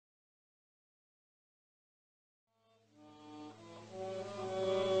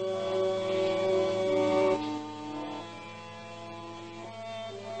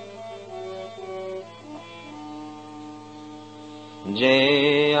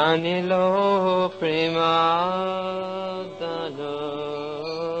je anilo premadano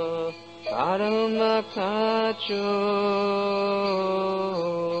karamakacho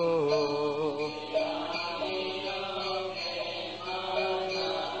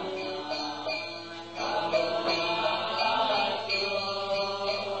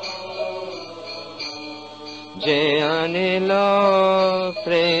je anilo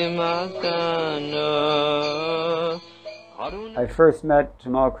premadano. I first met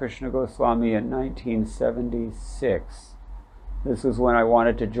Tamal Krishna Goswami in 1976. This was when I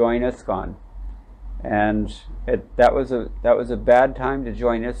wanted to join ISKCON, and that was a bad time to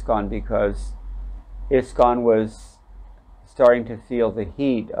join ISKCON because ISKCON was starting to feel the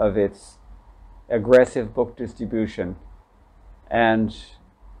heat of its aggressive book distribution and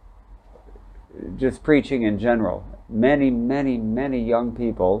just preaching in general. Many young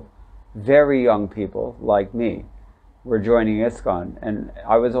people, very young people like me, were joining ISKCON, and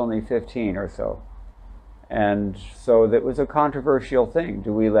I was only 15 or so. And so that was a controversial thing.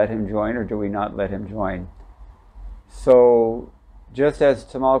 Do we let him join or do we not let him join? So just as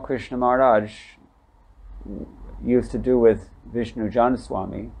Tamal Krishna Maharaj used to do with Vishnu Jan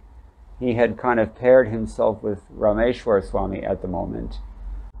Swami, he had kind of paired himself with Rameshwar Swami at the moment.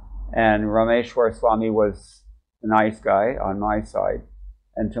 And Rameshwar Swami was a nice guy on my side,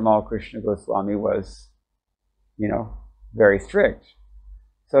 and Tamal Krishna Goswami was, you know, very strict.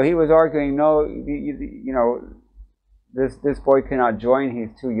 So he was arguing, no, you know, this boy cannot join,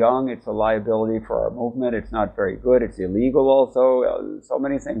 he's too young, it's a liability for our movement, it's not very good, it's illegal also, so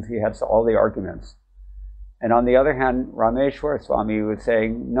many things. He had all the arguments. And on the other hand, Rameshwar Swami was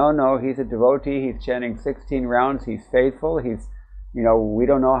saying, no, he's a devotee, he's chanting 16 rounds, he's faithful, he's, you know, we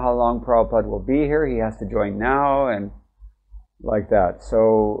don't know how long Prabhupada will be here, he has to join now, and like that.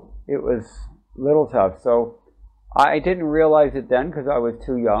 So it was a little tough. So I didn't realize it then because I was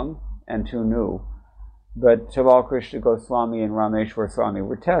too young and too new. But Tamal Krishna Goswami and Rameshwar Swami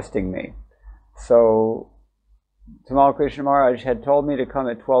were testing me. So Tamal Krishna Maharaj had told me to come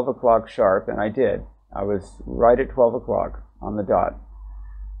at 12 o'clock sharp, and I did. I was right at 12 o'clock on the dot.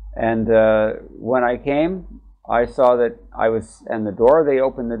 And when I came, I saw that I was in the door. They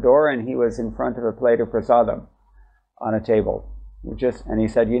opened the door, and he was in front of a plate of prasadam on a table. And he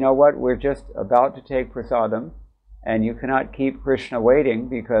said, you know what, we're just about to take prasadam, and you cannot keep Krishna waiting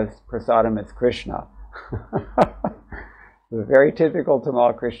because prasadam is Krishna. It was very typical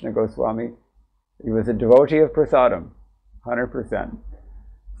Tamal Krishna Goswami. He was a devotee of prasadam, 100%.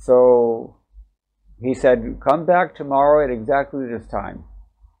 So he said, come back tomorrow at exactly this time,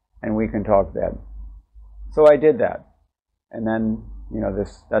 and we can talk then. So I did that. And then, you know,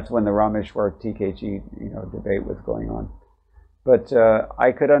 that's when the Rameshwar TKG, you know, debate was going on. But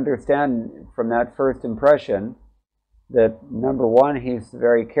I could understand from that first impression that number one, he's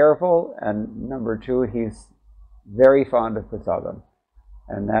very careful, and number two, he's very fond of prasadam.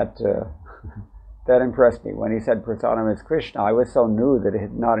 And that that impressed me. When he said prasadam is Krishna, I was so new that it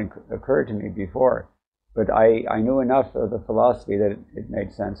had not occurred to me before. But I knew enough of the philosophy that it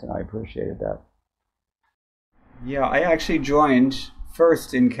made sense, and I appreciated that. Yeah, I actually joined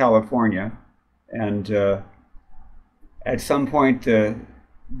first in California, and at some point the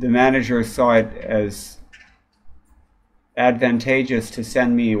manager saw it as advantageous to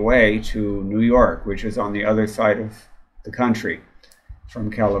send me away to New York, which is on the other side of the country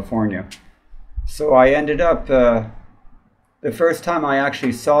from California. So I ended up, the first time I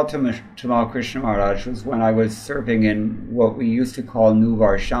actually saw Tamal Krishna Maharaj was when I was serving in what we used to call New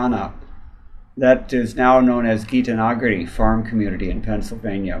Varshana. That is now known as Gitanagari farm community in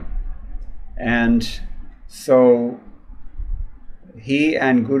Pennsylvania. And so he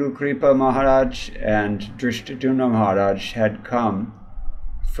and Guru Kripa Maharaj and Drishtadumna Maharaj had come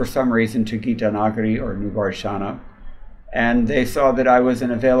for some reason to Gitanagari or New Varshana, and they saw that I was an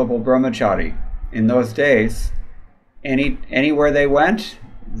available brahmachari. In those days, anywhere they went,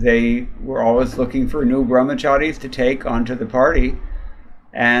 they were always looking for new brahmacharis to take onto the party.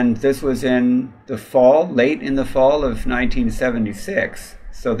 And this was in the fall, late in the fall of 1976.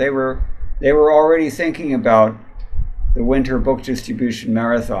 So they were already thinking about the winter book distribution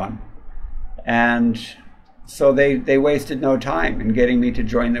marathon. And so they wasted no time in getting me to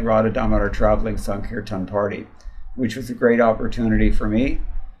join the Radha Damodar Traveling Sankirtan Party, which was a great opportunity for me.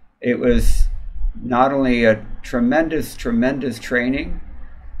 It was not only a tremendous training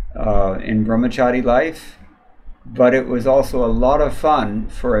in brahmachari life, but it was also a lot of fun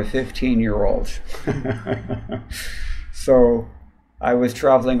for a 15-year-old. So I was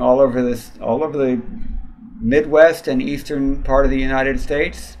traveling all over the Midwest and eastern part of the United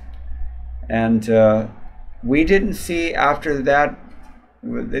States, and we didn't see after that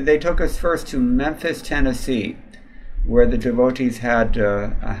They took us first to Memphis, Tennessee, where the devotees had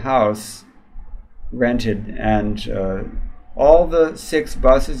a house rented, and all the 6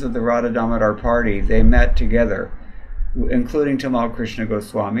 buses of the Radha Damodar party, they met together, including Tamal Krishna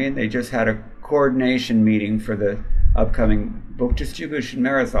Goswami, and they just had a coordination meeting for the upcoming book distribution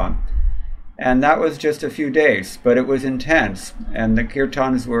marathon. And that was just a few days, but it was intense, and the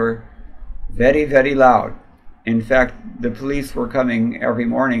kirtans were very, very loud. In fact, the police were coming every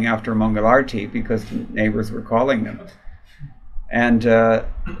morning after Mangalarti because the neighbors were calling them. And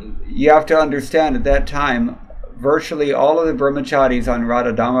you have to understand, at that time, virtually all of the brahmacharis on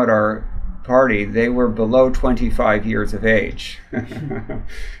Radha Damodar party, they were below 25 years of age.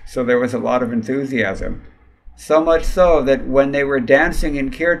 So there was a lot of enthusiasm. So much so that when they were dancing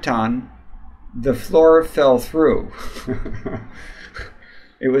in kirtan, the floor fell through.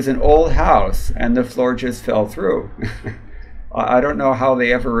 It was an old house, and the floor just fell through. I don't know how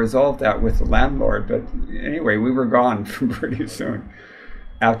they ever resolved that with the landlord, but anyway, we were gone pretty soon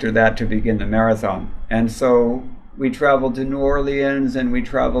after that to begin the marathon. And so we traveled to New Orleans, and we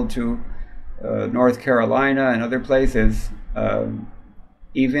traveled to North Carolina and other places.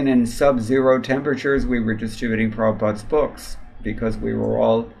 Even in sub-zero temperatures, we were distributing Prabhupada's books because we were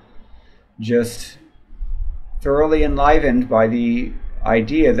all just thoroughly enlivened by the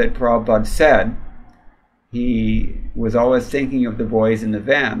idea that Prabhupada said he was always thinking of the boys in the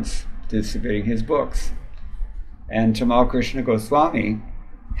vans distributing his books. And Tamal Krishna Goswami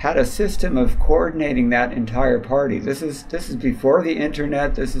had a system of coordinating that entire party. This is before the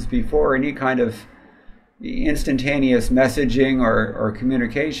internet. This is before any kind of instantaneous messaging or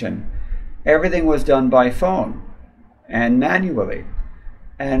communication. Everything was done by phone and manually.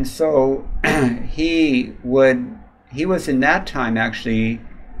 And so he was in that time actually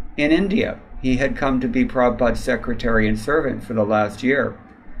in India. He had come to be Prabhupada's secretary and servant for the last year.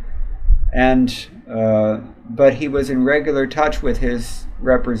 And but he was in regular touch with his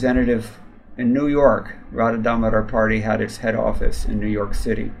representative in New York. Radha Damodar party had its head office in New York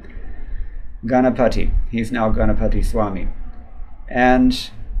City. Ganapati. He's now Ganapati Swami. And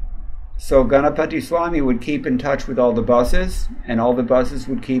so Ganapati Swami would keep in touch with all the buses, and all the buses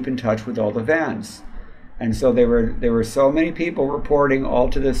would keep in touch with all the vans. And so there were so many people reporting all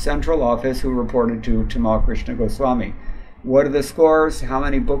to the central office who reported to Tamal Krishna Goswami. What are the scores? How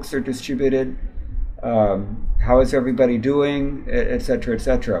many books are distributed? How is everybody doing? Etc.,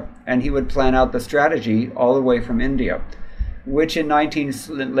 etc. And he would plan out the strategy all the way from India, which in late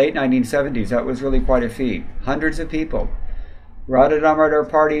 1970s, that was really quite a feat. Hundreds of people. Radha Damodar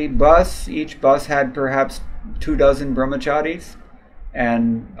party bus, each bus had perhaps 24 brahmacharis,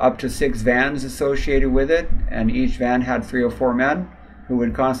 and up to 6 vans associated with it, and each van had 3 or 4 men who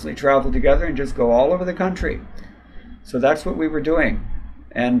would constantly travel together and just go all over the country. So that's what we were doing.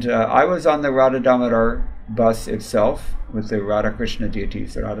 And I was on the Radha Damodar bus itself with the Radha Krishna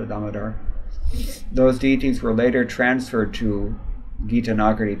deities, the Radha Damodar. Those deities were later transferred to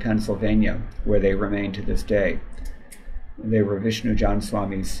Gitanagari, Pennsylvania, where they remain to this day. They were Vishnu Jan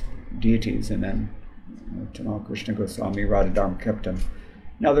Swami's deities, and then Tamal Krishna Goswami, Radha Dharma kept them.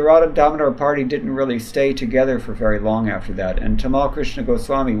 Now the Radha Damodar party didn't really stay together for very long after that, and Tamal Krishna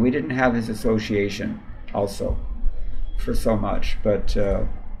Goswami, we didn't have his association also for so much, but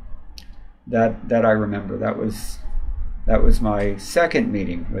that I remember. That was my second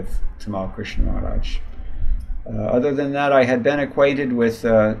meeting with Tamal Krishna Maharaj. Other than that, I had been acquainted with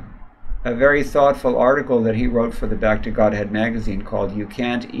a very thoughtful article that he wrote for the Back to Godhead magazine called "You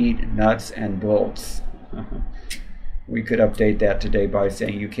Can't Eat Nuts and Bolts." We could update that today by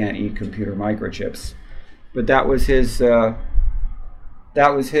saying "You can't eat computer microchips," but that was his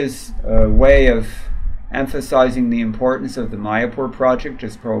way of emphasizing the importance of the Mayapur project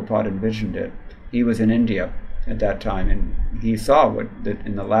as Prabhupada envisioned it. He was in India at that time, and he saw that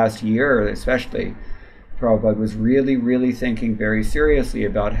in the last year especially, Prabhupada was really, really thinking very seriously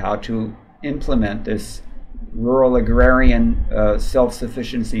about how to implement this rural agrarian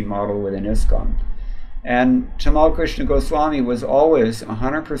self-sufficiency model within ISKCON. And Tamal Krishna Goswami was always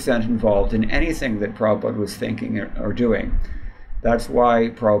 100% involved in anything that Prabhupada was thinking or doing. That's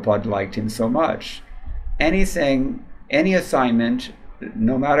why Prabhupada liked him so much. Anything, any assignment,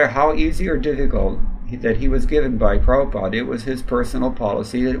 no matter how easy or difficult that he was given by Prabhupada, it was his personal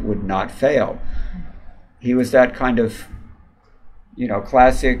policy that it would not fail. He was that kind of,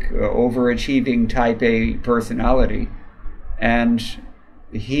 classic overachieving type A personality, and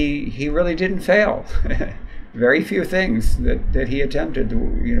he really didn't fail. Very few things that he attempted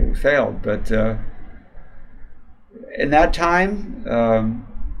failed, but in that time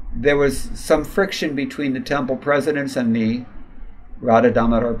there was some friction between the temple presidents and the Radha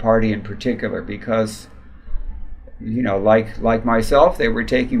Damodar party in particular, because, you know, like myself, they were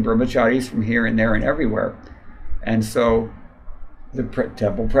taking brahmacharis from here and there and everywhere. And so the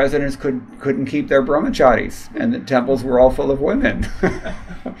temple presidents couldn't keep their brahmacharis, and the temples were all full of women.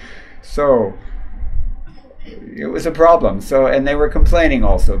 So it was a problem. So, and they were complaining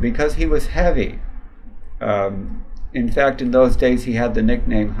also because he was heavy. In fact, in those days, he had the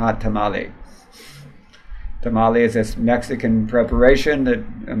nickname Hot Tamale. Tamale is this Mexican preparation that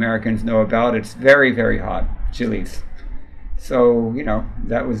Americans know about. It's very, very hot, chilies. So, you know,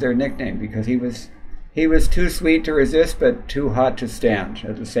 that was their nickname, because he was too sweet to resist, but too hot to stand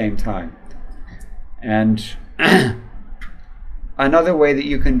at the same time. And another way that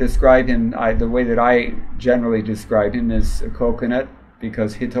you can describe him, the way that I generally describe him, is a coconut,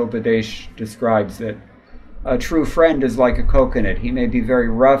 because Hitopadesh describes that a true friend is like a coconut. He may be very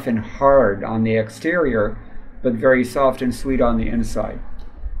rough and hard on the exterior, but very soft and sweet on the inside.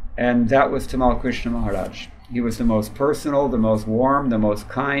 And that was Tamal Krishna Maharaj. He was the most personal, the most warm, the most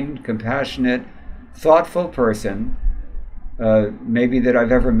kind, compassionate, thoughtful person maybe that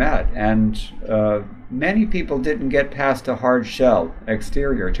I've ever met. And many people didn't get past a hard shell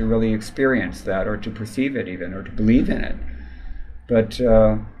exterior to really experience that, or to perceive it even, or to believe in it. But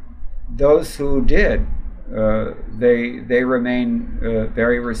those who did, they remain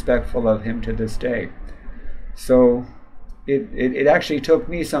very respectful of him to this day. So it actually took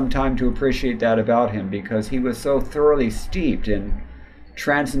me some time to appreciate that about him, because he was so thoroughly steeped in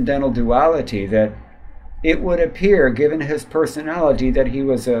transcendental duality that it would appear, given his personality, that he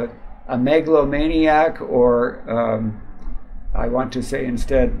was a megalomaniac, or I want to say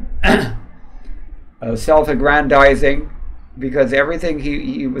instead self-aggrandizing, because everything,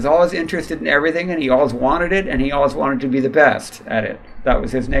 he was always interested in everything, and he always wanted it, and he always wanted to be the best at it. That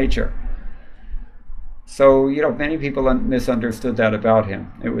was his nature. So, you know, many people misunderstood that about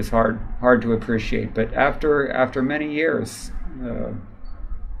him. It was hard to appreciate. But after many years,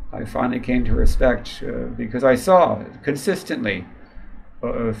 I finally came to respect, because I saw consistently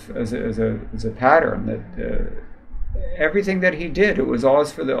as a pattern that everything that he did, it was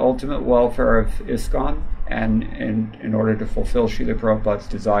always for the ultimate welfare of ISKCON, and in order to fulfill Srila Prabhupada's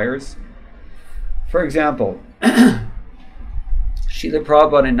desires. For example, Srila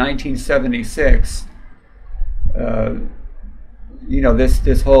Prabhupada in 1976, you know,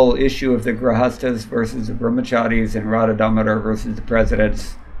 this whole issue of the Grahastas versus the Brahmacharis and Radha Damodar versus the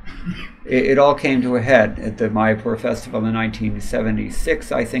presidents, it all came to a head at the Mayapur festival in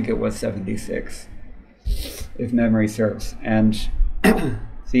 1976. I think it was 76, if memory serves. And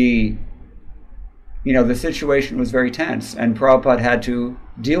the situation was very tense, and Prabhupada had to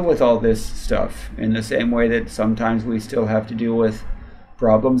deal with all this stuff in the same way that sometimes we still have to deal with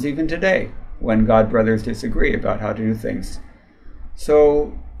problems even today, when God brothers disagree about how to do things.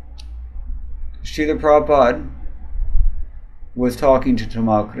 So Srila Prabhupada was talking to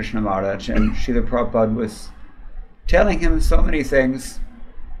Tamal Krishna Maharaj, and Srila Prabhupada was telling him so many things,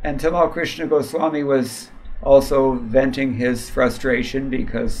 and Tamal Krishna Goswami was also venting his frustration,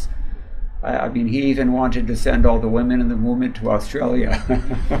 because I mean, he even wanted to send all the women in the movement to Australia.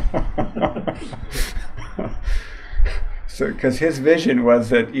 So, because his vision was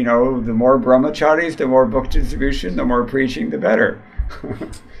that, you know, the more brahmacharis, the more book distribution, the more preaching, the better.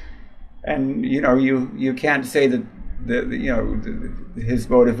 And, you know, you can't say that his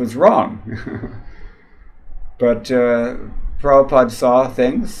motive was wrong. But Prabhupada saw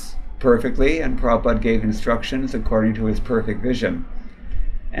things perfectly, and Prabhupada gave instructions according to his perfect vision.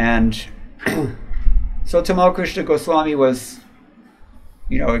 And so Tamal Krishna Goswami was,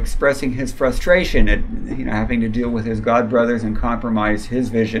 you know, expressing his frustration at, you know, having to deal with his god brothers and compromise his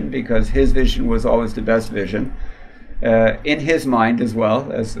vision, because his vision was always the best vision, in his mind as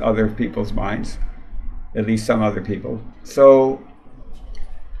well as other people's minds, at least some other people. So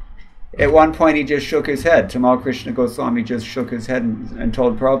at one point he just shook his head. Tamal Krishna Goswami just shook his head and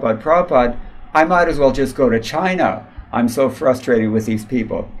told Prabhupada, "Prabhupada, I might as well just go to China. I'm so frustrated with these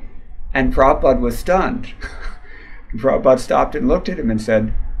people." And Prabhupada was stunned. Prabhupada stopped and looked at him and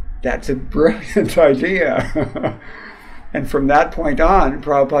said, "That's a brilliant idea." And from that point on,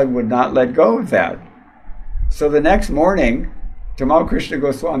 Prabhupada would not let go of that. So the next morning, Tamal Krishna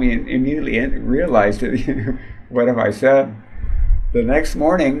Goswami immediately realized, what have I said? The next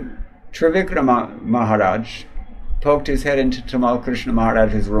morning, Trivikrama Maharaj poked his head into Tamal Krishna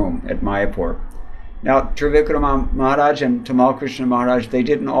Maharaj's room at Mayapur. Now, Trivikrama Maharaj and Tamal Krishna Maharaj, they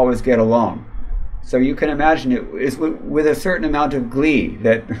didn't always get along. So you can imagine it is with a certain amount of glee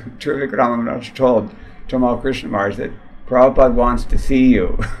that Trivikrama Maharaj told Tamal Krishna Maharaj that Prabhupada wants to see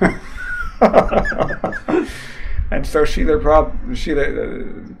you. And so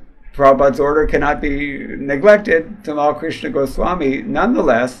Prabhupada's order cannot be neglected. Tamal Krishna Goswami,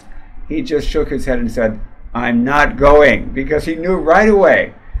 nonetheless, he just shook his head and said, I'm not going, because he knew right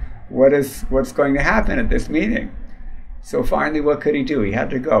away what's going to happen at this meeting. So finally, what could he do? He had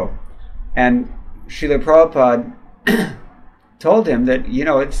to go. And Srila Prabhupada told him that,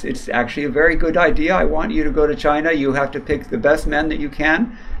 it's actually a very good idea. I want you to go to China. You have to pick the best men that you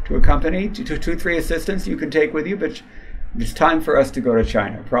can to accompany, two, three assistants you can take with you, but it's time for us to go to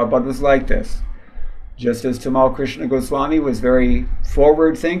China. Prabhupada was like this. Just as Tamal Krishna Goswami was very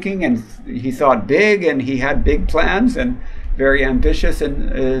forward-thinking, and he thought big, and he had big plans, and very ambitious in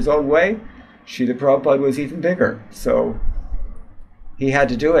his own way, Srila Prabhupada was even bigger. So he had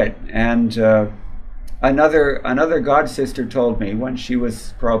to do it. And another god sister told me when she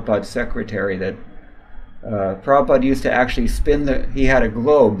was Prabhupada's secretary that Prabhupada used to actually he had a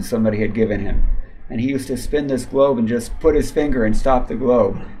globe somebody had given him, and he used to spin this globe and just put his finger and stop the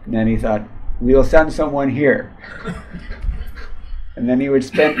globe. And then he thought, we'll send someone here. And then he would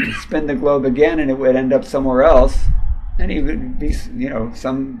spin the globe again, and it would end up somewhere else, and he would be,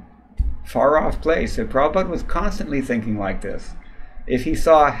 some far off place. So Prabhupada was constantly thinking like this. If he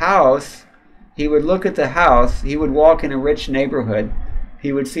saw a house, he would look at the house, he would walk in a rich neighborhood,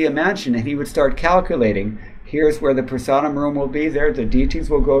 he would see a mansion, and he would start calculating, here's where the prasadam room will be there, the deities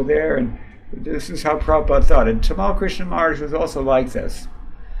will go there, and this is how Prabhupada thought. And Tamal Krishna Maharaj was also like this.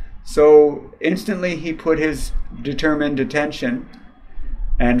 So instantly he put his determined attention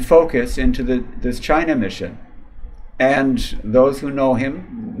and focus into this China mission. And those who know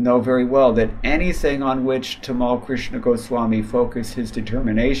him know very well that anything on which Tamal Krishna Goswami focused his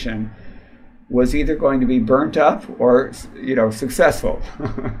determination was either going to be burnt up or, successful.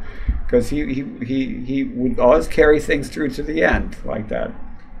 Because he would always carry things through to the end like that.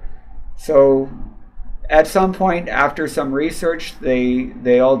 So at some point, after some research,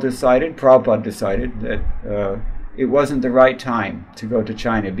 they all decided, Prabhupada decided, that it wasn't the right time to go to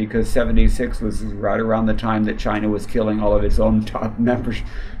China, because 76 was right around the time that China was killing all of its own top members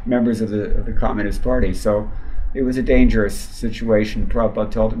of the Communist Party. So it was a dangerous situation. Prabhupada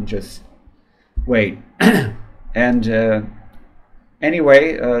told him, just wait. And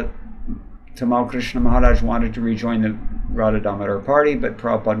anyway, Tamal Krishna Maharaj wanted to rejoin the Radha Damodar party, but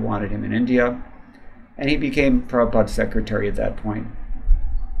Prabhupada wanted him in India. And he became Prabhupada's secretary at that point.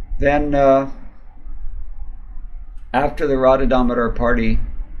 Then, after the Radha Damodar party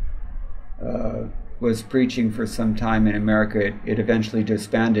was preaching for some time in America, it eventually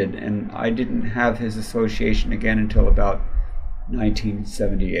disbanded, and I didn't have his association again until about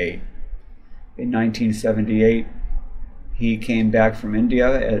 1978. In 1978, he came back from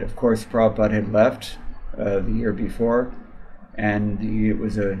India, and of course Prabhupada had left the year before, and it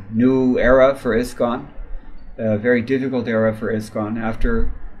was a new era for ISKCON, a very difficult era for ISKCON.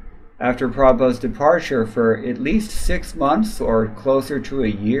 After Prabhupada's departure, for at least 6 months or closer to a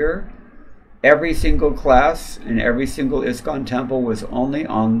year, every single class in every single ISKCON temple was only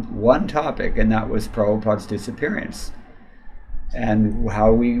on one topic, and that was Prabhupada's disappearance, and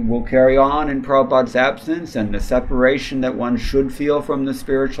how we will carry on in Prabhupada's absence, and the separation that one should feel from the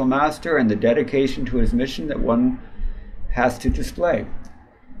spiritual master, and the dedication to his mission that one has to display.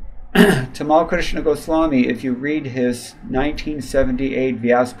 Tamal Krishna Goswami, if you read his 1978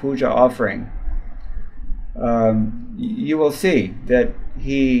 Vyas Puja offering, you will see that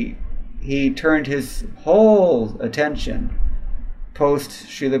he turned his whole attention post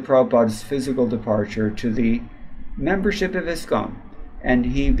Srila Prabhupada's physical departure to the membership of ISKCON, and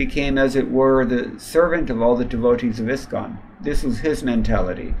he became, as it were, the servant of all the devotees of ISKCON. This was his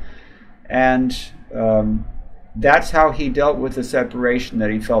mentality, and that's how he dealt with the separation that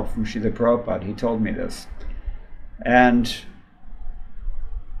he felt from Srila Prabhupada. He told me this. And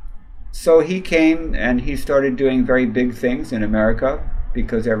so he came and he started doing very big things in America,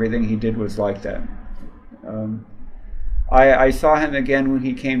 because everything he did was like that. I saw him again when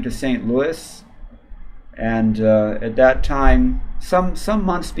he came to St. Louis, and at that time, some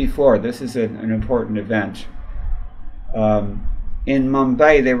months before, this is an important event, in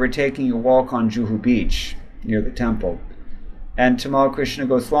Mumbai they were taking a walk on Juhu Beach near the temple, and Tamal Krishna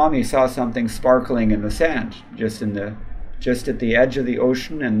Goswami saw something sparkling in the sand, just at the edge of the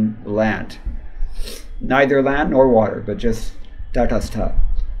ocean and land. Neither land nor water, but just tatastha.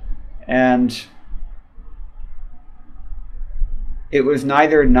 And it was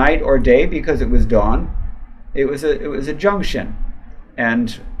neither night or day because it was dawn. It was a junction,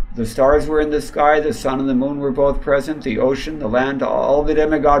 and the stars were in the sky, the sun and the moon were both present, the ocean, the land, all the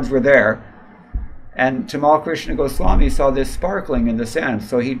demigods were there. And Tamal Krishna Goswami saw this sparkling in the sand,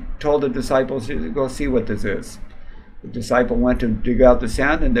 so he told the disciples to go see what this is. The disciple went to dig out the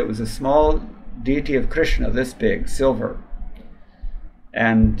sand, and there was a small deity of Krishna, this big, silver.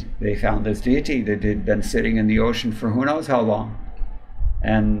 And they found this deity that had been sitting in the ocean for who knows how long.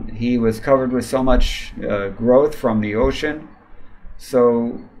 And he was covered with so much growth from the ocean.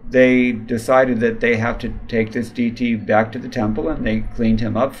 So they decided that they have to take this deity back to the temple, and they cleaned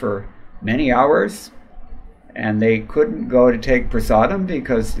him up for many hours. And they couldn't go to take prasadam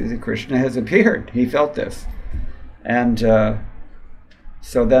because Krishna has appeared. He felt this. And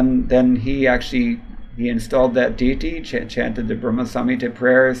so then he installed that deity, chanted the Brahma Samhita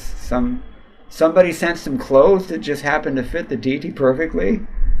prayers. Somebody sent some clothes that just happened to fit the deity perfectly,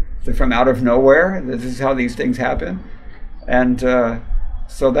 from out of nowhere. This is how these things happen. And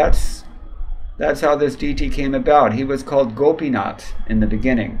so that's how this deity came about. He was called Gopinath in the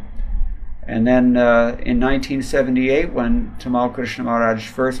beginning. And then in 1978, when Tamal Krishna Maharaj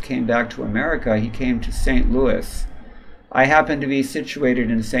first came back to America, he came to St. Louis. I happened to be situated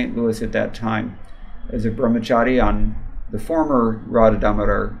in St. Louis at that time as a brahmachari on the former Radha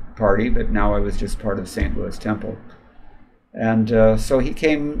Damodar party, but now I was just part of St. Louis Temple. And so he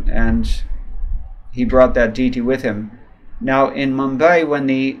came and he brought that deity with him. Now in Mumbai, when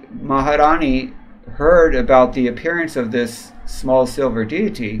the Maharani heard about the appearance of this small silver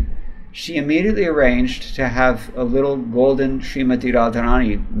deity, she immediately arranged to have a little golden Srimati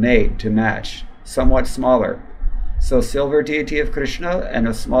Radharani made to match, somewhat smaller. So silver deity of Krishna and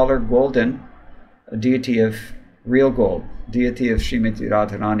a smaller golden deity of real gold, deity of Srimati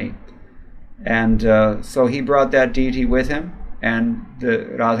Radharani. And so he brought that deity with him, and the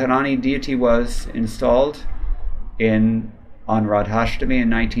Radharani deity was installed on Radhashtami in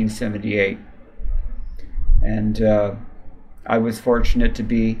 1978. And I was fortunate to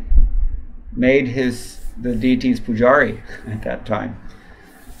be made the deity's pujari at that time.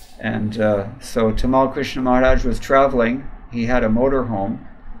 And so Tamal Krishna Maharaj was traveling. He had a motorhome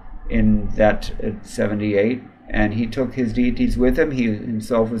in that 78, and he took his deities with him. He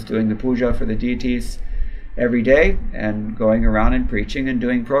himself was doing the puja for the deities every day and going around and preaching and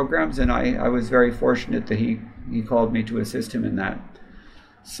doing programs, and I was very fortunate that he called me to assist him in that.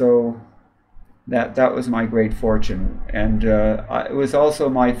 So that was my great fortune. And it was also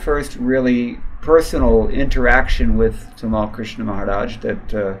my first really personal interaction with Tamal Krishna Maharaj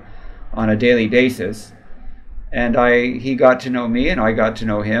that on a daily basis. And he got to know me, and I got to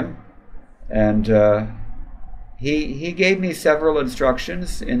know him. And he gave me several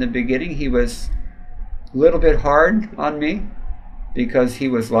instructions. In the beginning, he was a little bit hard on me because he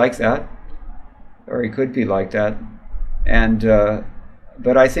was like that, or he could be like that. And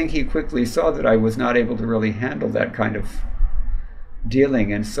but I think he quickly saw that I was not able to really handle that kind of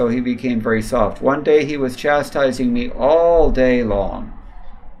dealing, and so he became very soft. One day he was chastising me all day long.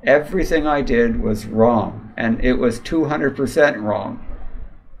 Everything I did was wrong, and it was 200% wrong.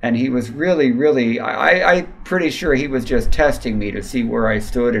 And he was really, really, I'm pretty sure he was just testing me to see where I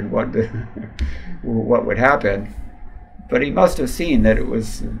stood and what would happen. But he must have seen that it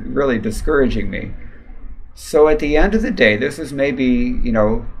was really discouraging me. So at the end of the day, this was maybe,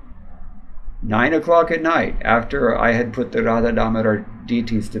 9 o'clock at night, after I had put the Radha Damodar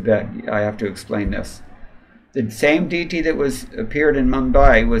deities to bed. I have to explain this. The same deity that appeared in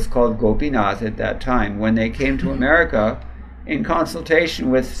Mumbai was called Gopinath at that time. When they came to America, in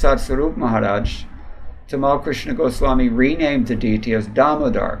consultation with Satsvarup Maharaj, Tamal Krishna Goswami renamed the deity as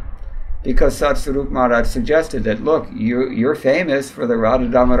Damodar, because Satsvarup Maharaj suggested that, look, you're famous for the Radha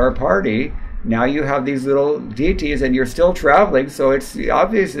Damodar party. Now you have these little deities and you're still traveling, so it's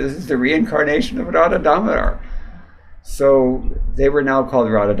obvious this is the reincarnation of Radha Damodar. So they were now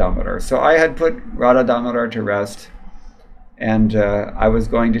called Radha Damodar. So I had put Radha Damodar to rest, and I was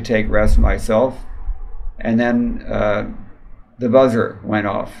going to take rest myself, and then the buzzer went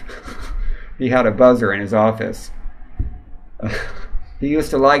off. He had a buzzer in his office. He used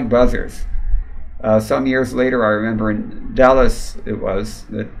to like buzzers. Some years later, I remember in Dallas it was,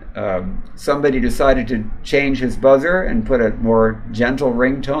 that somebody decided to change his buzzer and put a more gentle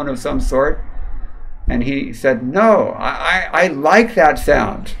ringtone of some sort. And he said, no, I like that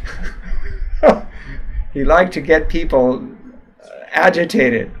sound. He liked to get people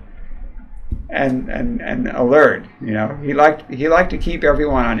agitated and alert. He liked to keep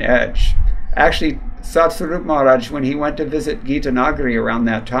everyone on edge. Actually, Satsvarup Maharaj, when he went to visit Gita Nagari around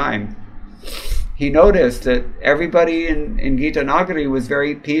that time, he noticed that everybody in Gita Nagari was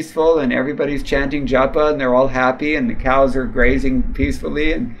very peaceful, and everybody's chanting japa, and they're all happy, and the cows are grazing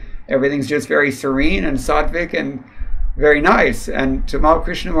peacefully, and everything's just very serene and sattvic and very nice. And Tamal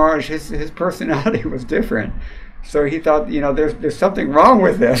Krishna Maharaj, his personality was different. So he thought, there's something wrong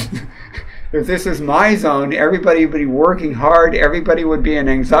with this. if this is my zone, everybody would be working hard, everybody would be in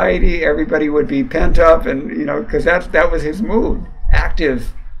anxiety, everybody would be pent up, and because that was his mood,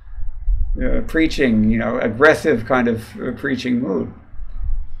 active preaching, aggressive kind of preaching mood.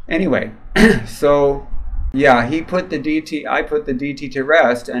 Anyway, so yeah, I put the DT to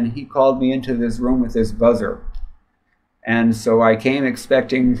rest, and he called me into this room with this buzzer. And so I came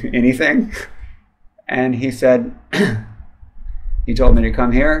expecting anything, and he said, he told me to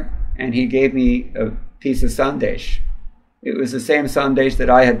come here, and he gave me a piece of sandesh. It was the same sandesh that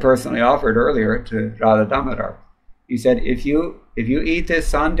I had personally offered earlier to Radha Damodar. He said, if you eat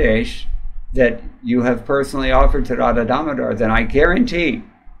this sandesh that you have personally offered to Radha Damodar, then I guarantee,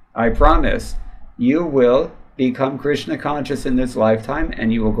 I promise, you will become Krishna conscious in this lifetime,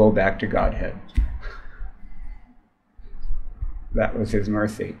 and you will go back to Godhead. That was his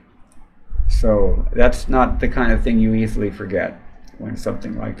mercy. So that's not the kind of thing you easily forget when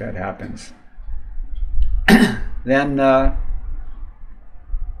something like that happens. Then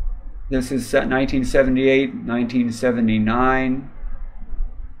this is 1978, 1979.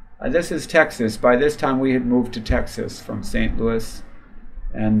 This is Texas. By this time we had moved to Texas from St. Louis.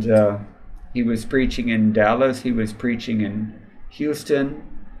 And he was preaching in Dallas. He was preaching in Houston.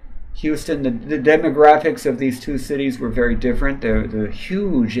 The demographics of these two cities were very different. The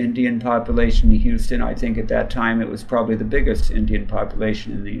huge Indian population in Houston, I think at that time it was probably the biggest Indian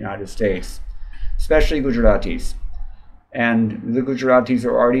population in the United States, especially Gujaratis. And the Gujaratis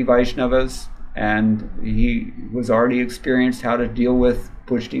are already Vaishnavas, and he was already experienced how to deal with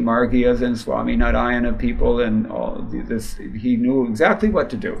Pushti Margiyas and Swami Narayana people and all this. He knew exactly what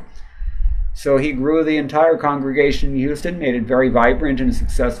to do. So he grew the entire congregation in Houston, made it very vibrant and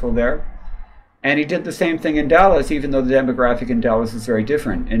successful there. And he did the same thing in Dallas, even though the demographic in Dallas is very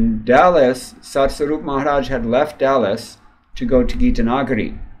different. In Dallas, Satswarup Maharaj had left Dallas to go to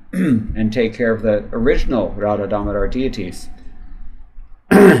Gitanagari and take care of the original Radha Damodar deities.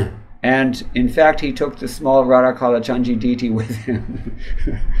 And in fact, he took the small Radha Kalachandji deity with him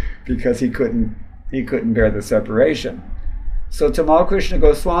because he couldn't bear the separation. So Tamal Krishna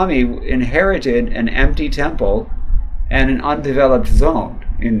Goswami inherited an empty temple and an undeveloped zone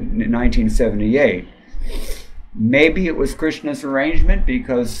in 1978. Maybe it was Krishna's arrangement,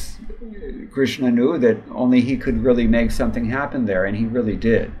 because Krishna knew that only he could really make something happen there, and he really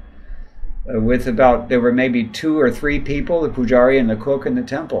did. There were maybe 2 or 3 people, the pujari and the cook in the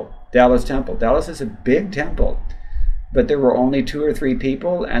temple, Dallas temple. Dallas is a big temple. But there were only 2 or 3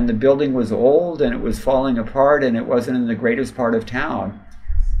 people, and the building was old, and it was falling apart, and it wasn't in the greatest part of town.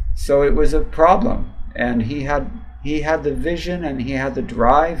 So it was a problem. And he had the vision, and he had the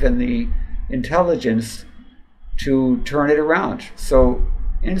drive and the intelligence to turn it around. So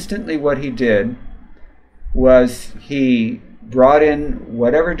instantly what he did was he brought in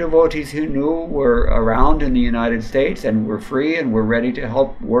whatever devotees he knew were around in the United States and were free and were ready to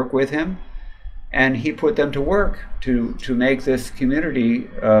help work with him. And he put them to work to make this community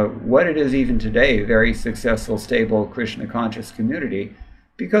what it is even today, a very successful, stable, Krishna conscious community,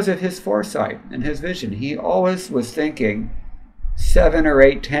 because of his foresight and his vision. He always was thinking 7 or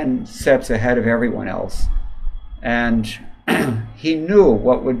 8, 10 steps ahead of everyone else. And he knew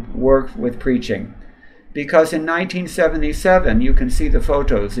what would work with preaching. Because in 1977, you can see the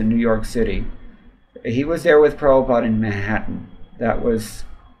photos in New York City, he was there with Prabhupada in Manhattan. That was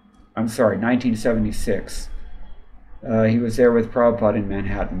 1976. He was there with Prabhupada in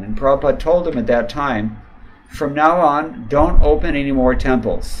Manhattan. And Prabhupada told him at that time, from now on, don't open any more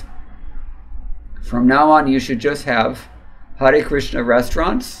temples. From now on, you should just have Hare Krishna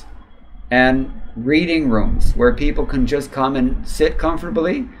restaurants and reading rooms where people can just come and sit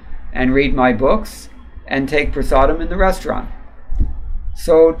comfortably and read my books and take prasadam in the restaurant.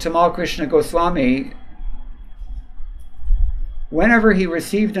 So Tamal Krishna Goswami, whenever he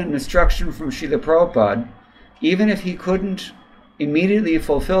received an instruction from Srila Prabhupada, even if he couldn't immediately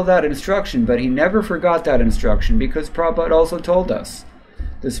fulfill that instruction, but he never forgot that instruction, because Prabhupada also told us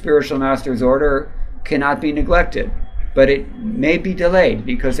the spiritual master's order cannot be neglected, but it may be delayed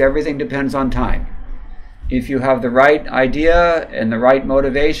because everything depends on time. If you have the right idea and the right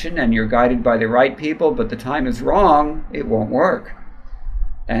motivation and you're guided by the right people, but the time is wrong, it won't work.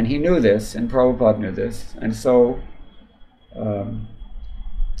 And he knew this, and Prabhupada knew this, and so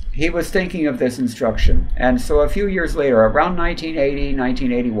he was thinking of this instruction. And so a few years later, around 1980,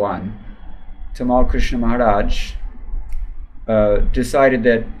 1981, Tamal Krishna Maharaj decided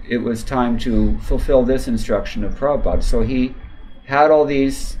that it was time to fulfill this instruction of Prabhupada. So he had all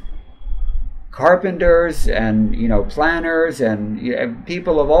these carpenters and planners and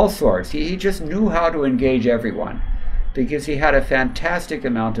people of all sorts. He just knew how to engage everyone, because he had a fantastic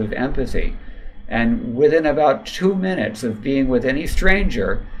amount of empathy. And within about 2 minutes of being with any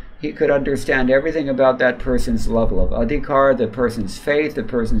stranger, he could understand everything about that person's level of adhikar, the person's faith, the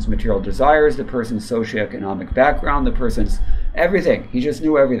person's material desires, the person's socioeconomic background, the person's everything. He just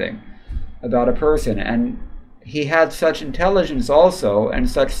knew everything about a person. And he had such intelligence also, and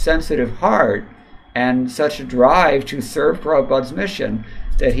such sensitive heart, and such a drive to serve Prabhupada's mission,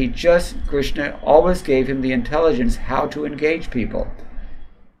 that Krishna always gave him the intelligence how to engage people.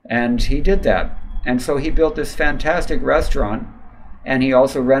 And he did that. And so he built this fantastic restaurant, and he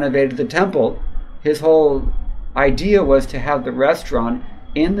also renovated the temple. His whole idea was to have the restaurant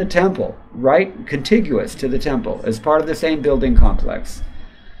in the temple, right contiguous to the temple, as part of the same building complex,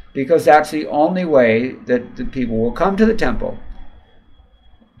 because that's the only way that the people will come to the temple.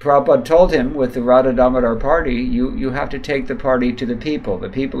 Prabhupada told him, with the Radha Damodar party, you have to take the party to the people. The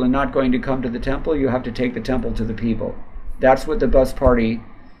people are not going to come to the temple, you have to take the temple to the people. That's what the bus party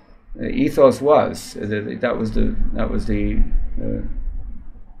ethos was. That was the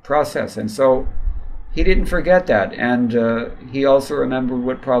process. And so he didn't forget that. And he also remembered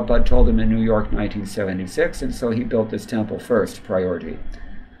what Prabhupada told him in New York 1976, and so he built this temple first, priority.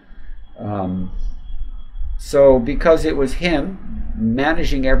 So because it was him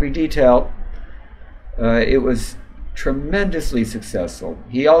managing every detail, it was tremendously successful.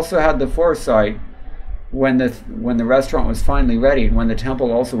 He also had the foresight, when the restaurant was finally ready, and when the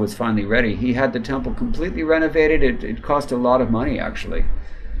temple also was finally ready, he had the temple completely renovated. It cost a lot of money, actually,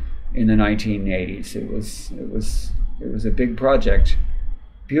 in the 1980s. It was a big project.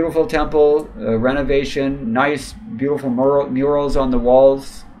 Beautiful temple, renovation, nice, beautiful murals on the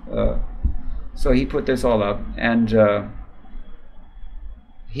walls. So he put this all up, and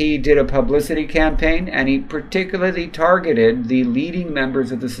he did a publicity campaign, and he particularly targeted the leading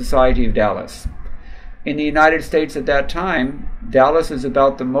members of the Society of Dallas. In the United States at that time, Dallas is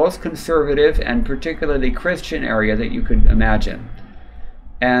about the most conservative and particularly Christian area that you could imagine.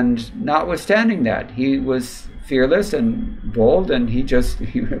 And notwithstanding that, he was fearless and bold, and he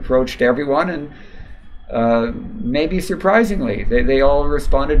approached everyone, and maybe surprisingly, they all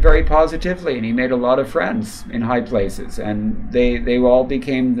responded very positively, and he made a lot of friends in high places, and they all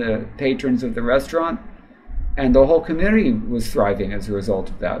became the patrons of the restaurant, and the whole community was thriving as a result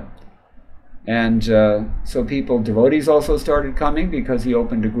of that. And so devotees also started coming, because he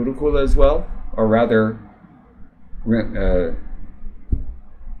opened a Gurukula as well, or rather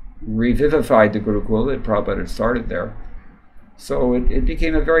revivified the Gurukula that Prabhupada had started there. So it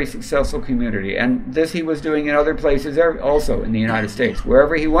became a very successful community. And this he was doing in other places also in the United States.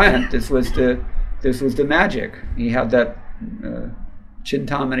 Wherever he went, this was the magic. He had that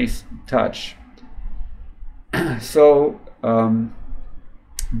Chintamani touch. So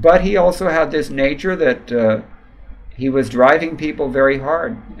but he also had this nature that he was driving people very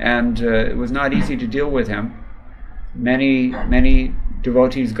hard, and it was not easy to deal with him. Many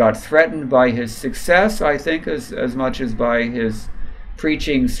devotees got threatened by his success, I think, as much as by his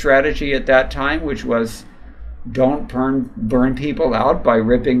preaching strategy at that time, which was don't burn people out by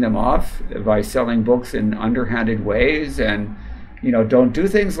ripping them off, by selling books in underhanded ways, and don't do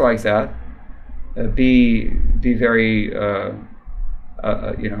things like that. Be very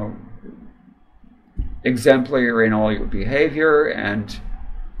exemplary in all your behavior, and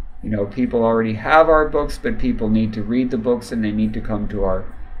people already have our books, but people need to read the books, and they need to come to our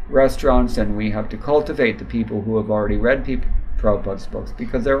restaurants, and we have to cultivate the people who have already read Prabhupada's books,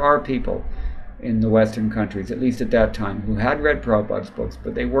 because there are people in the Western countries, at least at that time, who had read Prabhupada's books,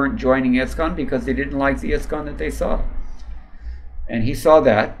 but they weren't joining ISKCON because they didn't like the ISKCON that they saw. And he saw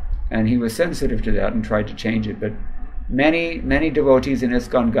that, and he was sensitive to that and tried to change it. But many devotees in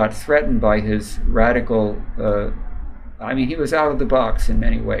ISKCON got threatened by his radical, he was out of the box in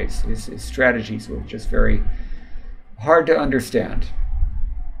many ways. His strategies were just very hard to understand.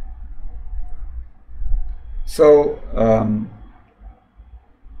 So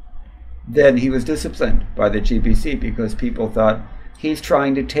then he was disciplined by the GBC, because people thought he's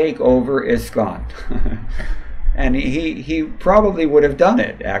trying to take over ISKCON. And he probably would have done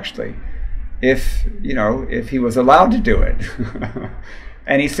it, actually, if he was allowed to do it.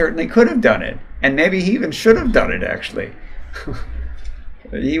 And he certainly could have done it, and maybe he even should have done it, actually.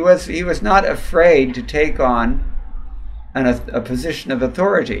 He was not afraid to take on a position of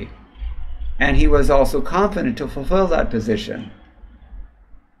authority, and he was also confident to fulfill that position.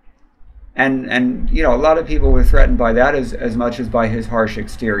 And a lot of people were threatened by that as much as by his harsh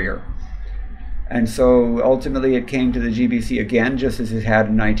exterior. And so ultimately it came to the GBC again, just as it had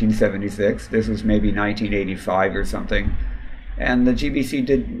in 1976. This was maybe 1985 or something. And the GBC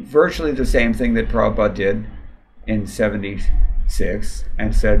did virtually the same thing that Prabhupada did in 76,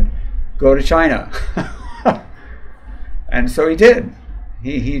 and said, go to China. And so he did.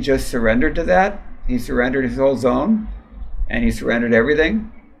 He just surrendered to that. He surrendered his whole zone, and he surrendered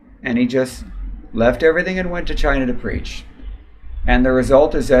everything, and he just left everything and went to China to preach. And the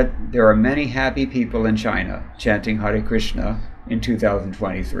result is that there are many happy people in China chanting Hare Krishna in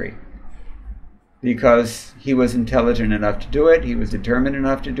 2023. Because he was intelligent enough to do it, he was determined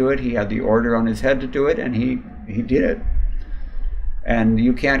enough to do it, he had the order on his head to do it, and he did it. And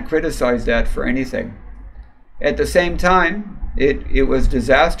you can't criticize that for anything. At the same time, it was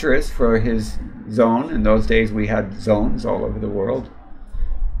disastrous for his zone. In those days we had zones all over the world.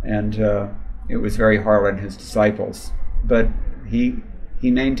 And it was very hard on his disciples. But he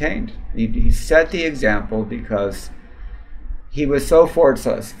maintained. He set the example because he was so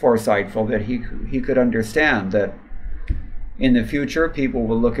foresightful that he could understand that in the future people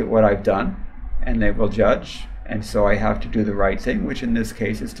will look at what I've done and they will judge. And so I have to do the right thing, which in this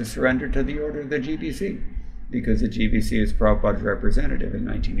case is to surrender to the order of the GBC, because the GBC is Prabhupada's representative in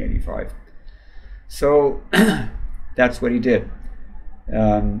 1985. So that's what he did.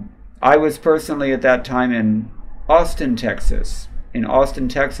 I was personally at that time in Austin, Texas. In Austin,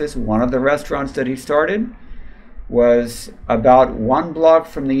 Texas, one of the restaurants that he started was about 1 block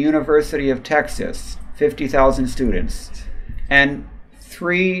from the University of Texas, 50,000 students, and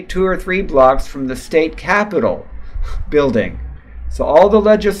 2 or 3 blocks from the state capitol building. So all the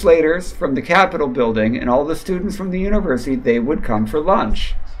legislators from the Capitol building and all the students from the university, they would come for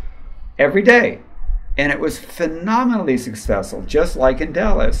lunch every day. And it was phenomenally successful, just like in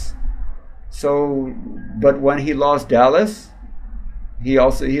Dallas. So, but when he lost Dallas, he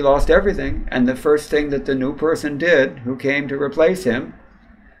lost everything. And the first thing that the new person did, who came to replace him,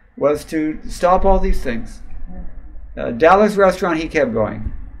 was to stop all these things. Dallas restaurant, he kept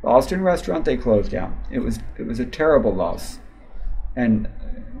going. Austin restaurant, they closed down. It was a terrible loss. And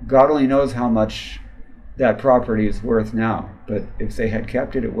God only knows how much that property is worth now. But if they had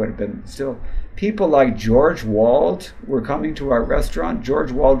kept it, it would have been still. People like George Wald were coming to our restaurant.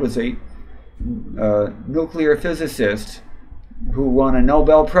 George Wald was a nuclear physicist who won a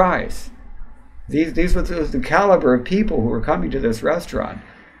Nobel Prize. These were the caliber of people who were coming to this restaurant.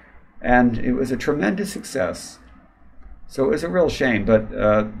 And it was a tremendous success. So it was a real shame. But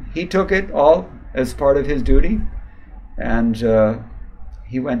he took it all as part of his duty. And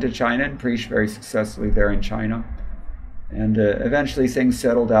he went to China and preached very successfully there in China. And eventually things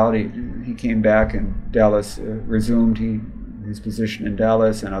settled out. He came back, and Dallas resumed his position in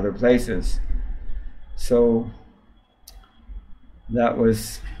Dallas and other places. So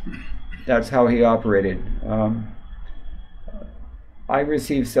that's how he operated. I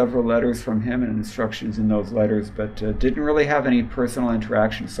received several letters from him and instructions in those letters, but didn't really have any personal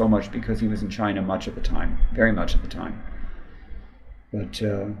interaction so much because he was in China much of the time, very much of the time. But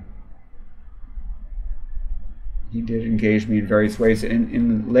he did engage me in various ways.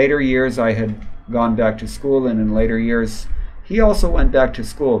 In later years, I had gone back to school, and in later years, he also went back to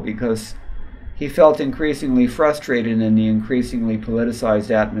school because he felt increasingly frustrated in the increasingly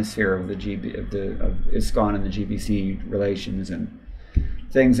politicized atmosphere of ISKCON and the GBC relations and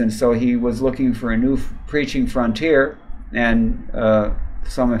things, and so he was looking for a new preaching frontier, and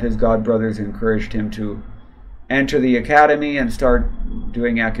some of his god brothers encouraged him to enter the academy and start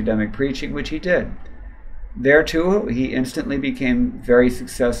doing academic preaching, which he did. There too, he instantly became very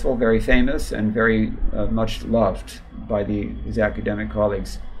successful, very famous, and very much loved by his academic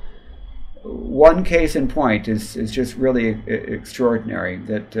colleagues. One case in point is just really extraordinary,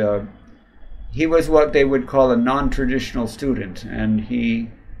 that he was what they would call a non-traditional student, and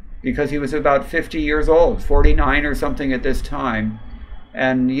because he was about 50 years old, 49 or something at this time,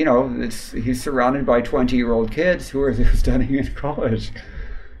 and he's surrounded by 20-year-old kids who are studying in college.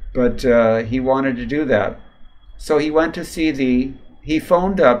 But he wanted to do that. So he went to he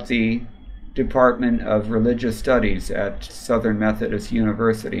phoned up the Department of Religious Studies at Southern Methodist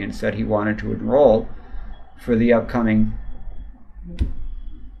University and said he wanted to enroll for the upcoming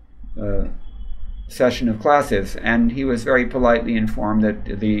session of classes. And he was very politely informed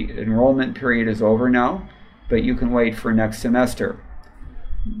that the enrollment period is over now, but you can wait for next semester.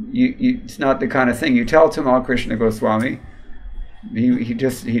 It's not the kind of thing you tell Tamal Krishna Goswami. He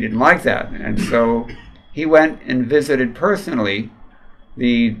didn't like that, and so he went and visited personally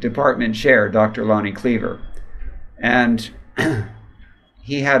the department chair, Dr. Lonnie Cleaver, and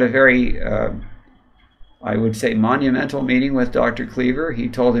he had a very, I would say, monumental meeting with Dr. Cleaver. He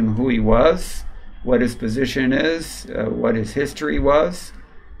told him who he was, what his position is, what his history was,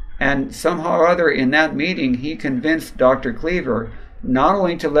 and somehow or other in that meeting he convinced Dr. Cleaver not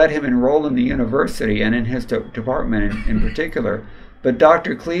only to let him enroll in the university and in his department in particular, but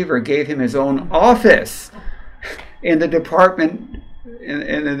Dr. Cleaver gave him his own office in the department,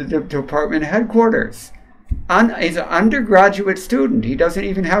 in the department headquarters. He's an undergraduate student. He doesn't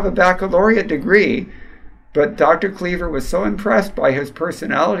even have a baccalaureate degree, but Dr. Cleaver was so impressed by his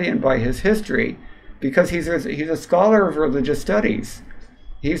personality and by his history, because he's a scholar of religious studies.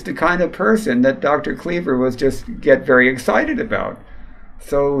 He's the kind of person that Dr. Cleaver was just get very excited about.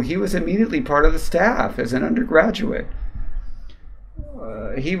 So he was immediately part of the staff as an undergraduate.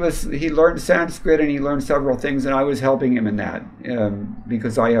 He learned Sanskrit and he learned several things, and I was helping him in that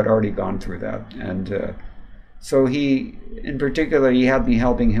because I had already gone through that. And so he, in particular, he had me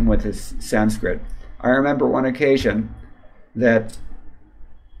helping him with his Sanskrit. I remember one occasion that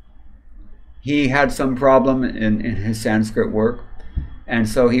he had some problem in his Sanskrit work, and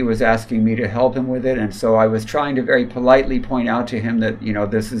so he was asking me to help him with it. And so I was trying to very politely point out to him that, you know,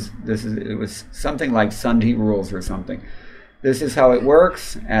 it was something like Sandhi rules or something. This is how it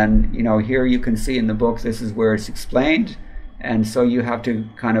works, and, you know, here you can see in the book this is where it's explained, and so you have to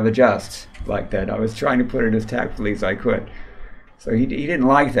kind of adjust like that. I was trying to put it as tactfully as I could. So he didn't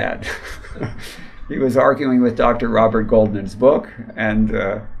like that. He was arguing with Dr. Robert Goldman's book and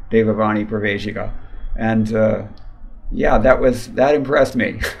Devavani Praveshika, and yeah, that impressed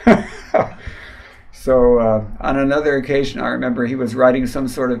me. So on another occasion, I remember he was writing some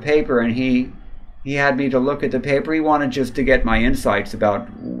sort of paper, and he had me to look at the paper. He wanted just to get my insights about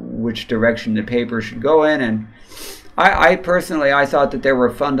which direction the paper should go in. And I personally thought that there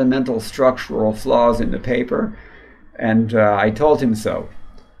were fundamental structural flaws in the paper. And I told him so.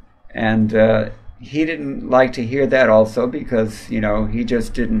 And he didn't like to hear that also, because, you know, he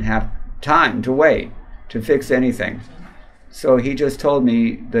just didn't have time to wait to fix anything. So he just told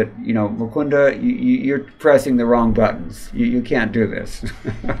me that, you know, Mukunda, you're pressing the wrong buttons. You can't do this.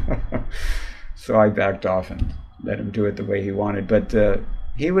 So I backed off and let him do it the way he wanted. But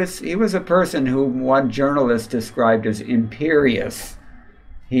he was a person whom one journalist described as imperious.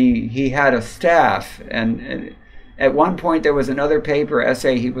 He had a staff, and at one point there was another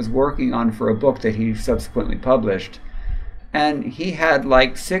essay he was working on for a book that he subsequently published. And he had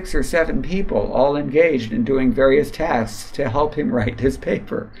like 6 or 7 people all engaged in doing various tasks to help him write this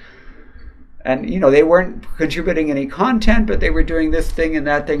paper. And, you know, they weren't contributing any content, but they were doing this thing and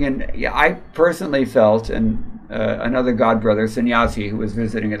that thing. And yeah, I personally felt, and another god brother, Sannyasi, who was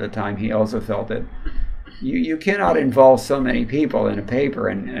visiting at the time, he also felt that you cannot involve so many people in a paper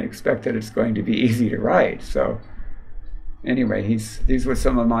and expect that it's going to be easy to write. So anyway, these were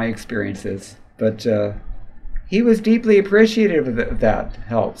some of my experiences. But he was deeply appreciative of that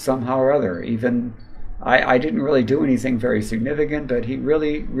help somehow or other. Even I didn't really do anything very significant, but he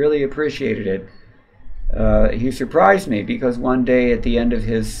really, really appreciated it. He surprised me, because one day at the end of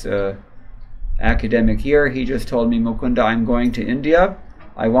his academic year, he just told me, Mukunda, I'm going to India.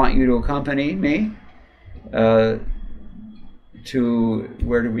 I want you to accompany me to,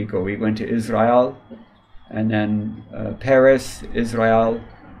 where did we go? We went to Israel, and then Paris, Israel,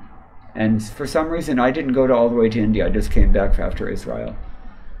 and for some reason I didn't go all the way to India. I just came back after Israel.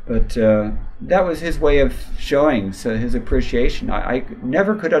 But that was his way of showing his appreciation. I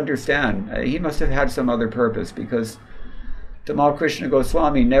never could understand. He must have had some other purpose, because Tamal Krishna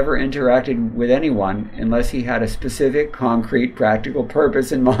Goswami never interacted with anyone unless he had a specific, concrete, practical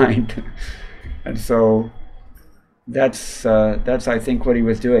purpose in mind. And so that's I think what he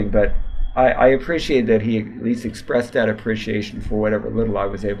was doing. But I appreciate that he at least expressed that appreciation for whatever little I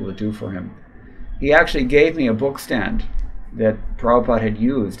was able to do for him. He actually gave me a book stand that Prabhupada had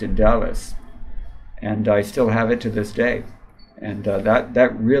used in Dallas, and I still have it to this day. And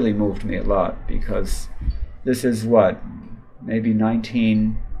that really moved me a lot, because this is what, maybe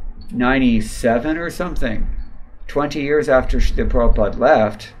 1997 or something, 20 years after the Prabhupada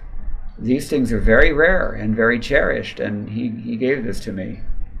left. These things are very rare and very cherished, and he gave this to me.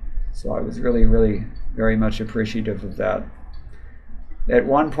 So I was really, really very much appreciative of that. At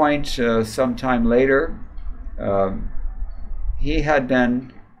one point, sometime later, he had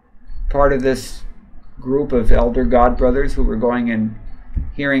been part of this group of elder god brothers who were going and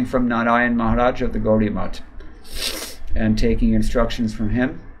hearing from Narayan Maharaj of the Gaudiya Math and taking instructions from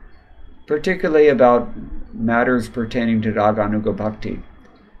him, particularly about matters pertaining to Raganuga Bhakti.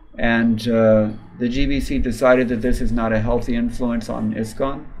 And the GBC decided that this is not a healthy influence on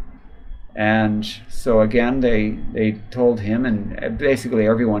ISKCON. And so again, they told him, and basically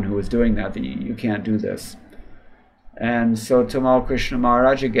everyone who was doing that you can't do this. And so Tamal Krishna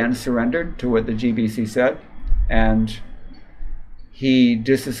Maharaj again surrendered to what the GBC said, and He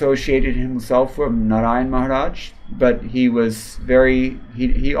disassociated himself from Narayan Maharaj, but he was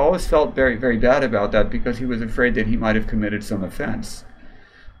he always felt very, very bad about that because he was afraid that he might have committed some offense,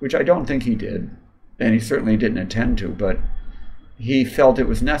 which I don't think he did, and he certainly didn't intend to, but he felt it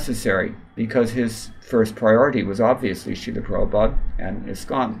was necessary because his first priority was obviously Srila Prabhupada and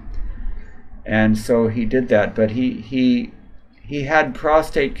ISKCON. And so he did that, but he had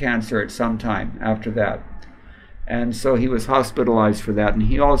prostate cancer at some time after that. And so he was hospitalized for that, and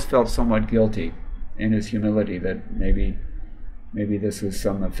he always felt somewhat guilty in his humility that maybe this was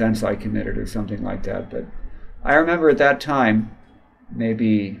some offense I committed or something like that. But I remember at that time,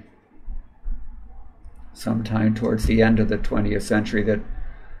 maybe sometime towards the end of the 20th century, that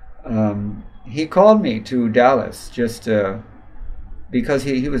he called me to Dallas just because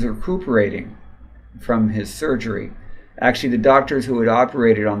he was recuperating from his surgery. Actually, the doctors who had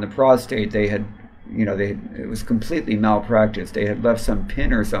operated on the prostate, it was completely malpracticed. They had left some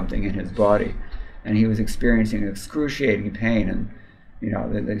pin or something in his body, and he was experiencing excruciating pain. And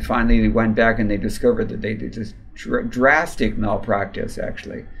they finally went back and they discovered that they did just drastic malpractice.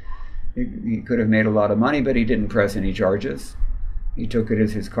 Actually, he could have made a lot of money, but he didn't press any charges. He took it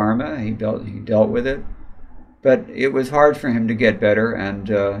as his karma. He dealt with it. But it was hard for him to get better,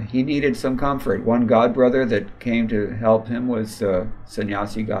 and he needed some comfort. One godbrother that came to help him was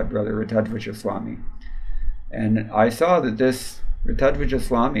sannyasi godbrother Ritadvaja Swami. And I saw that this Ritadvaja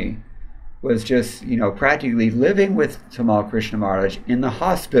Swami was just, practically living with Tamal Krishna Maharaj in the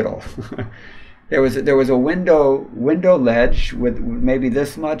hospital. There was a window ledge with maybe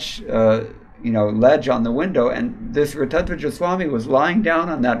this much ledge on the window, and this Ritadvaja Swami was lying down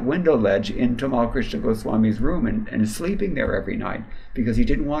on that window ledge in Tamal Krishna Goswami's room and sleeping there every night because he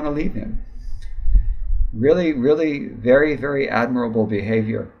didn't want to leave him. Really, really very, very admirable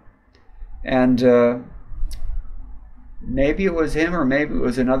behavior. And maybe it was him or maybe it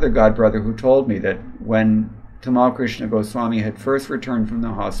was another godbrother who told me that when Tamal Krishna Goswami had first returned from the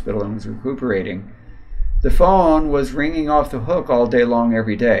hospital and was recuperating, the phone was ringing off the hook all day long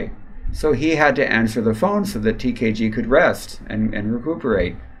every day. So he had to answer the phone so that TKG could rest and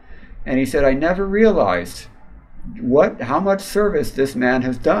recuperate. And he said, I never realized how much service this man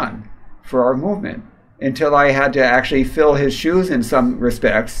has done for our movement until I had to actually fill his shoes in some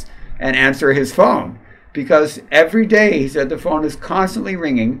respects and answer his phone. Because every day, he said, the phone is constantly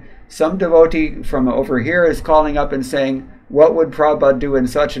ringing. Some devotee from over here is calling up and saying, what would Prabhupada do in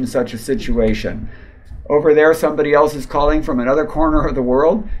such and such a situation? Over there, somebody else is calling from another corner of the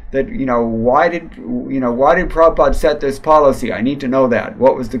world that, why did Prabhupada set this policy? I need to know that.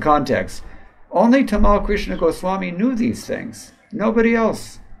 What was the context? Only Tamal Krishna Goswami knew these things. Nobody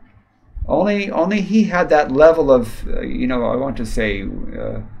else. Only he had that level of, I want to say,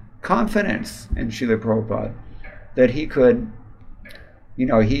 confidence in Srila Prabhupada that he could,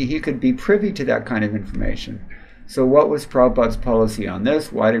 he could be privy to that kind of information. So what was Prabhupada's policy on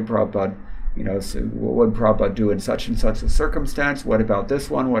this? Why did Prabhupada, so what would Prabhupada do in such and such a circumstance? What about this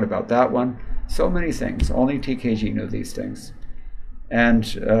one? What about that one? So many things. Only TKG knew these things. And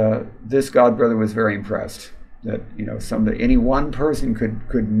this godbrother was very impressed that, any one person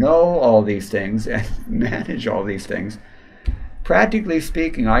could know all these things and manage all these things. Practically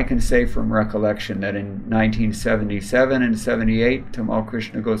speaking, I can say from recollection that in 1977 and 78, Tamal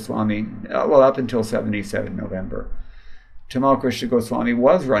Krishna Goswami, up until 77 November, Tamal Krishna Goswami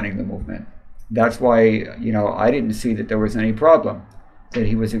was running the movement. That's why, I didn't see that there was any problem, that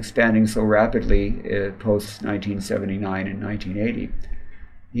he was expanding so rapidly post-1979 and 1980.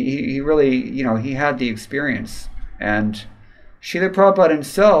 He really, he had the experience. And Srila Prabhupada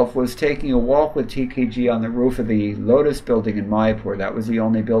himself was taking a walk with TKG on the roof of the Lotus building in Mayapur. That was the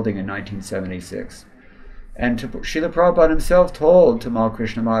only building in 1976. And Srila Prabhupada himself told Tamal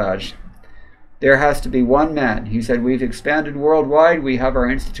Krishna Maharaj, there has to be one man. He said, we've expanded worldwide. We have our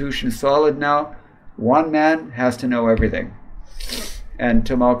institution solid now. One man has to know everything. And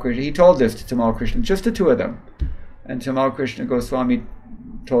Tamal Krishna, he told this to Tamal Krishna, just the two of them. And Tamal Krishna Goswami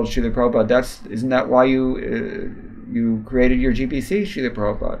told Srila Prabhupada, isn't that why you created your GBC, Srila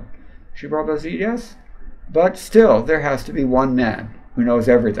Prabhupada? Srila Prabhupada said, yes. But still, there has to be one man who knows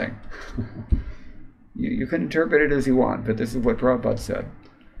everything. You can interpret it as you want, but this is what Prabhupada said.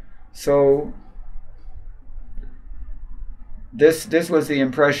 So this was the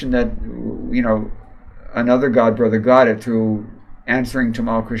impression that, another godbrother got it through answering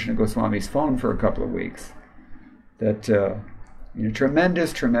Tamal Krishna Goswami's phone for a couple of weeks. That,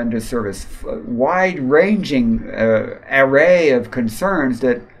 tremendous service, wide-ranging array of concerns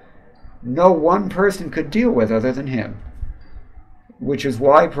that no one person could deal with other than him. which is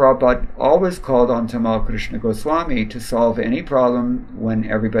why Prabhupada always called on Tamal Krishna Goswami to solve any problem when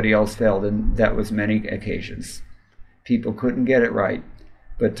everybody else failed, and that was many occasions. People couldn't get it right,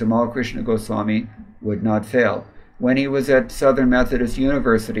 but Tamal Krishna Goswami would not fail. When he was at Southern Methodist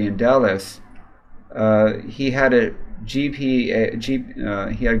University in Dallas, he had a he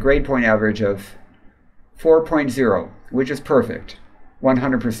had a grade point average of 4.0, which is perfect,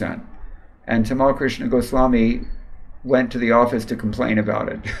 100%. And Tamal Krishna Goswami went to the office to complain about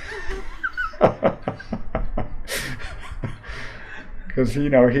it. Because,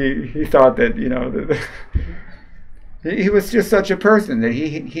 he thought that, he was just such a person that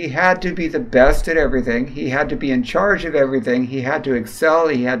he had to be the best at everything. He had to be in charge of everything. He had to excel.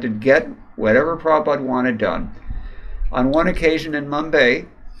 He had to get whatever Prabhupada wanted done. On one occasion in Mumbai,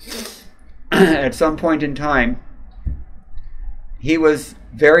 at some point in time, he was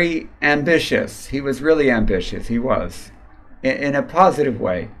very ambitious. He was really ambitious. He was. In a positive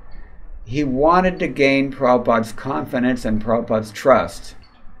way. He wanted to gain Prabhupada's confidence and Prabhupada's trust.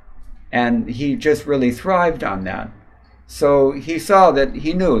 And he just really thrived on that. So he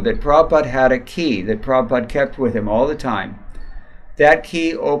knew that Prabhupada had a key that Prabhupada kept with him all the time. That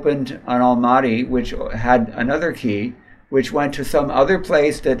key opened an almari, which had another key, which went to some other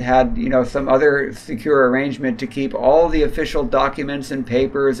place that had, some other secure arrangement to keep all the official documents and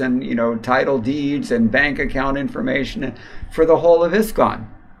papers and, title deeds and bank account information for the whole of ISKCON.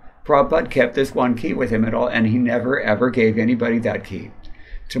 Prabhupada kept this one key with him at all, and he never ever gave anybody that key.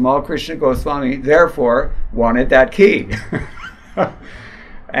 Tamal Krishna Goswami, therefore, wanted that key.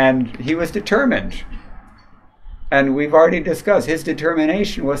 And he was determined. And we've already discussed, his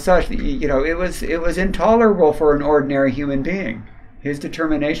determination was such that, it was intolerable for an ordinary human being. His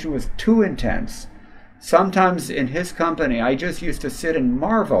determination was too intense. Sometimes in his company, I just used to sit and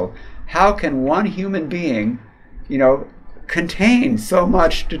marvel, how can one human being, contain so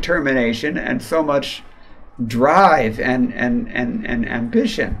much determination and so much drive and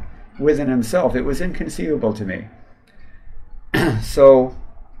ambition within himself? It was inconceivable to me. So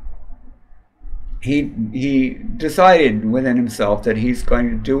he decided within himself that he's going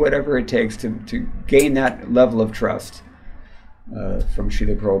to do whatever it takes to gain that level of trust from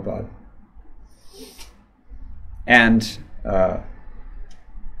Srila Prabhupada. And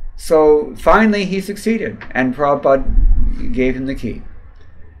so finally he succeeded, and Prabhupada gave him the key.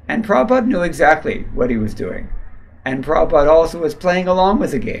 And Prabhupada knew exactly what he was doing. And Prabhupada also was playing along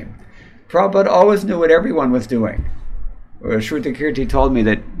with the game. Prabhupada always knew what everyone was doing. Shrutakirti told me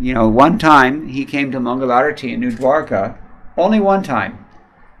that, one time he came to Mangalarati in New Dwarka, only one time.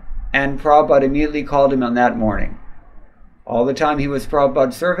 And Prabhupada immediately called him on that morning. All the time he was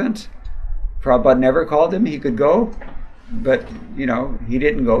Prabhupada's servant. Prabhupada never called him. He could go, but, he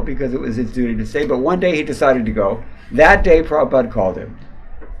didn't go because it was his duty to stay. But one day he decided to go. That day Prabhupada called him.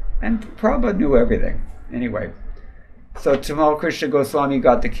 And Prabhupada knew everything. Anyway, so Tamal Krishna Goswami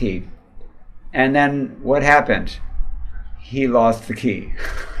got the key. And then what happened? He lost the key.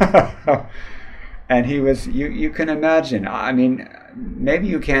 And he was, you can imagine, maybe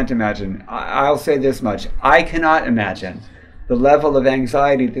you can't imagine. I'll say this much. I cannot imagine the level of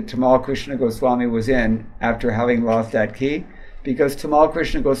anxiety that Tamal Krishna Goswami was in after having lost that key, because Tamal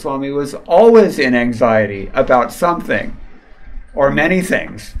Krishna Goswami was always in anxiety about something or many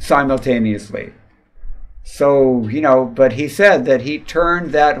things simultaneously. So, but he said that he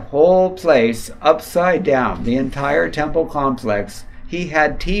turned that whole place upside down, the entire temple complex. He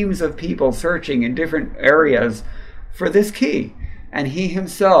had teams of people searching in different areas for this key. And he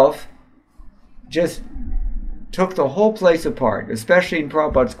himself just took the whole place apart, especially in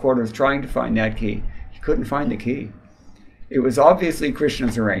Prabhupada's quarters, trying to find that key. He couldn't find the key. It was obviously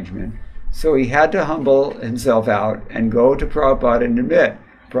Krishna's arrangement. So he had to humble himself out and go to Prabhupada and admit,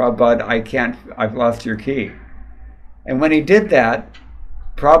 Prabhupada, I've lost your key. And when he did that,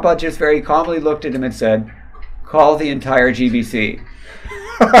 Prabhupada just very calmly looked at him and said, call the entire GBC.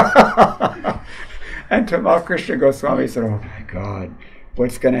 And Tamal Krishna Goswami said, oh my God,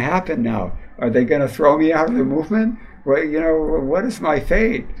 what's going to happen now? Are they going to throw me out of the movement? Well, what is my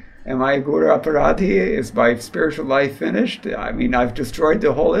fate? Am I Guru Aparadhi? Is my spiritual life finished? I've destroyed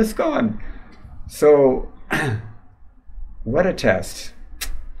the whole ISKCON. So, what a test.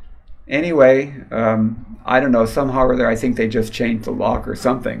 Anyway, I don't know, somehow or other, I think they just changed the lock or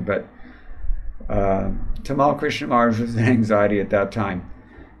something, but Tamal Krishna Maharaj was in anxiety at that time.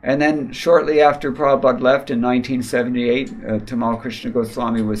 And then shortly after Prabhupada left in 1978, Tamal Krishna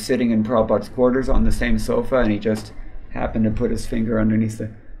Goswami was sitting in Prabhupada's quarters on the same sofa, and he just happened to put his finger underneath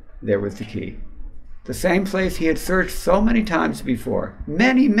there was the key. The same place he had searched so many times before.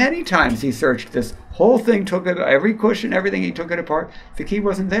 Many, many times he searched this whole thing, took it, every cushion, everything, he took it apart. The key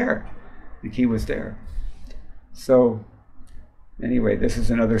wasn't there. The key was there. So, anyway, this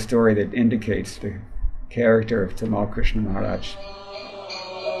is another story that indicates the character of Tamal Krishna Maharaj.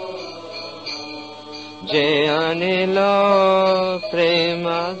 Je anilo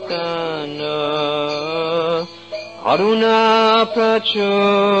prematana Aruna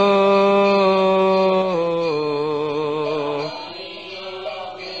Pracho